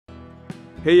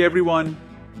Hey everyone,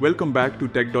 welcome back to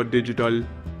Techdot Digital.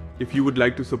 If you would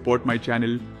like to support my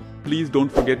channel, please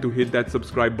don't forget to hit that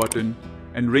subscribe button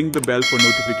and ring the bell for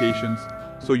notifications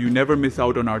so you never miss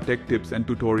out on our tech tips and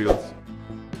tutorials.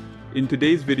 In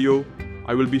today's video,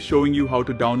 I will be showing you how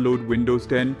to download Windows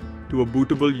 10 to a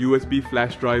bootable USB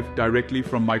flash drive directly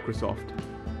from Microsoft.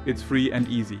 It's free and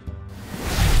easy.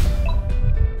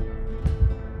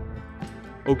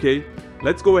 Okay,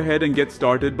 let's go ahead and get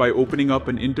started by opening up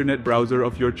an internet browser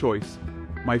of your choice.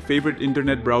 My favorite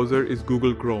internet browser is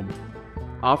Google Chrome.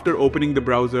 After opening the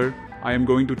browser, I am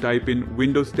going to type in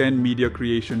Windows 10 Media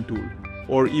Creation Tool,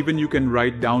 or even you can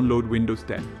write download Windows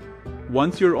 10.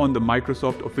 Once you're on the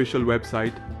Microsoft official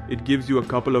website, it gives you a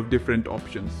couple of different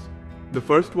options. The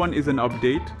first one is an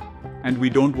update, and we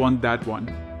don't want that one.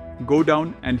 Go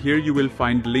down and here you will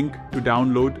find link to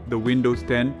download the Windows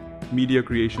 10 Media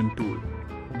Creation Tool.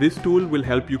 This tool will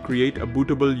help you create a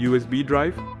bootable USB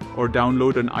drive or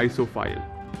download an ISO file,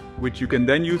 which you can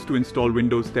then use to install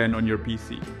Windows 10 on your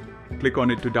PC. Click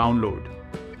on it to download.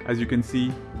 As you can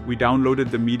see, we downloaded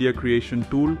the Media Creation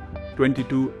Tool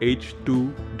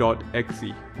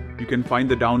 22h2.exe. You can find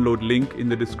the download link in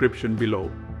the description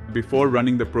below. Before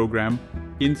running the program,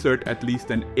 insert at least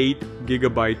an 8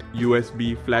 GB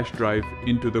USB flash drive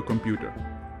into the computer.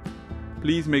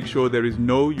 Please make sure there is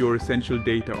no your essential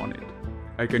data on it.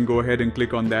 I can go ahead and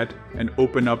click on that and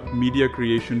open up Media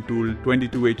Creation Tool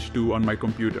 22h2 on my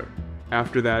computer.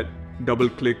 After that, double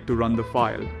click to run the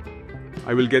file.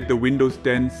 I will get the Windows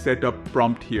 10 setup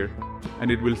prompt here,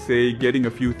 and it will say getting a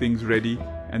few things ready,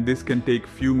 and this can take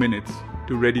few minutes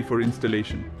to ready for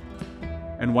installation.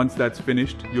 And once that's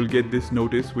finished, you'll get this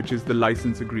notice, which is the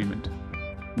license agreement.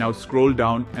 Now scroll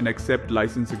down and accept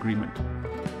license agreement.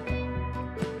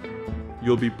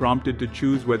 You'll be prompted to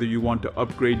choose whether you want to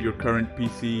upgrade your current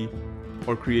PC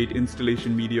or create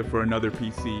installation media for another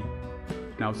PC.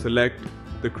 Now select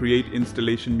the Create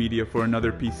Installation Media for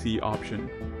Another PC option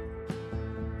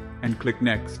and click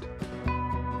Next.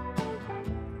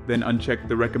 Then uncheck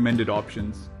the recommended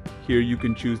options. Here you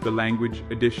can choose the language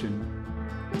edition.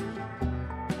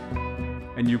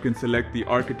 And you can select the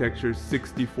architecture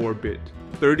 64-bit,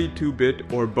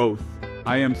 32-bit or both.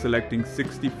 I am selecting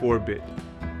 64-bit.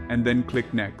 And then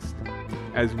click Next,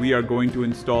 as we are going to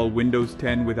install Windows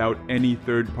 10 without any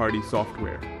third-party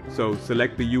software. So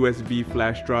select the USB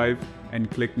flash drive and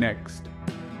click Next.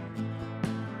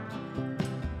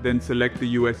 Then select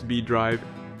the USB drive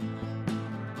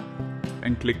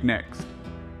and click Next.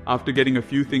 After getting a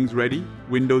few things ready,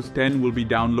 Windows 10 will be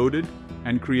downloaded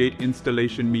and create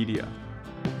installation media.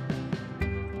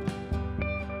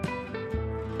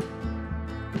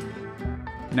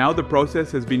 Now the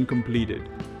process has been completed.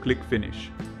 Click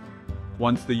Finish.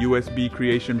 Once the USB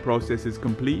creation process is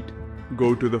complete,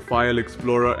 go to the File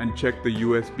Explorer and check the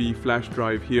USB flash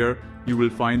drive. Here, you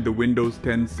will find the Windows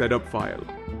 10 setup file.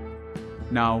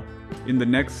 Now, in the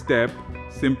next step,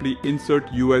 simply insert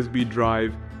USB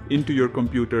drive into your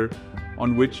computer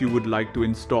on which you would like to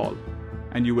install,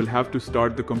 and you will have to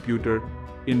start the computer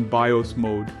in BIOS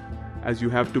mode, as you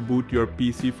have to boot your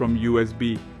PC from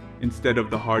USB instead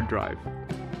of the hard drive.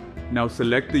 Now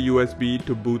select the USB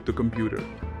to boot the computer.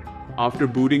 After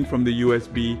booting from the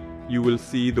USB, you will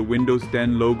see the Windows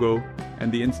 10 logo and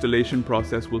the installation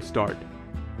process will start.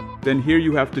 Then here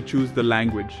you have to choose the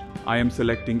language. I am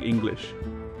selecting English.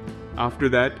 After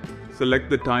that, select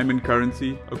the time and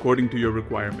currency according to your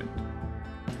requirement.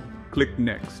 Click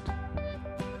Next.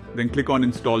 Then click on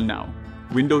Install Now.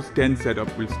 Windows 10 setup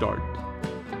will start.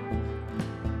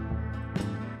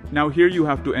 Now here you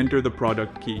have to enter the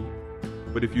product key.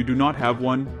 But if you do not have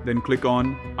one, then click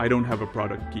on I don't have a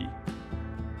product key.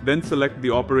 Then select the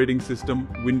operating system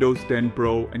Windows 10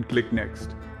 Pro and click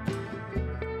Next.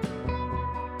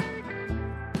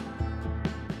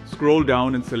 Scroll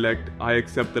down and select I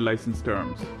accept the license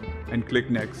terms and click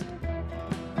Next.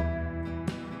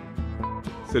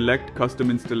 Select Custom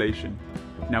Installation.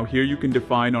 Now here you can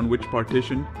define on which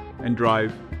partition and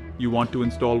drive you want to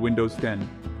install Windows 10.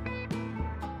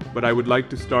 But I would like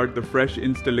to start the fresh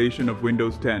installation of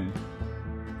Windows 10.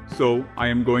 So I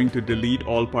am going to delete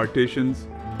all partitions,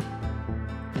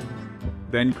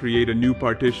 then create a new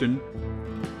partition,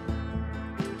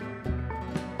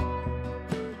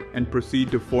 and proceed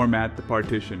to format the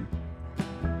partition.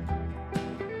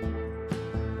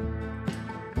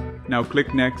 Now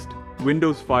click Next.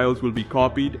 Windows files will be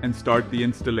copied and start the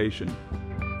installation.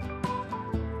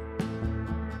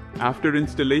 After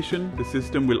installation, the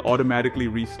system will automatically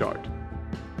restart.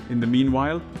 In the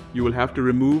meanwhile, you will have to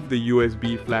remove the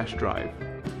USB flash drive.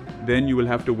 Then you will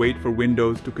have to wait for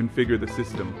Windows to configure the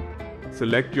system.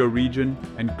 Select your region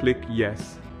and click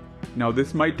Yes. Now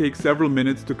this might take several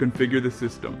minutes to configure the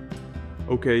system.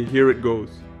 Okay, here it goes.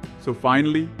 So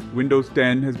finally, Windows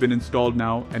 10 has been installed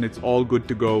now and it's all good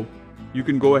to go. You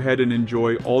can go ahead and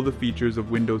enjoy all the features of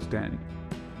Windows 10.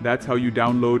 That's how you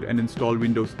download and install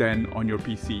Windows 10 on your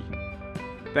PC.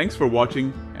 Thanks for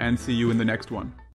watching and see you in the next one.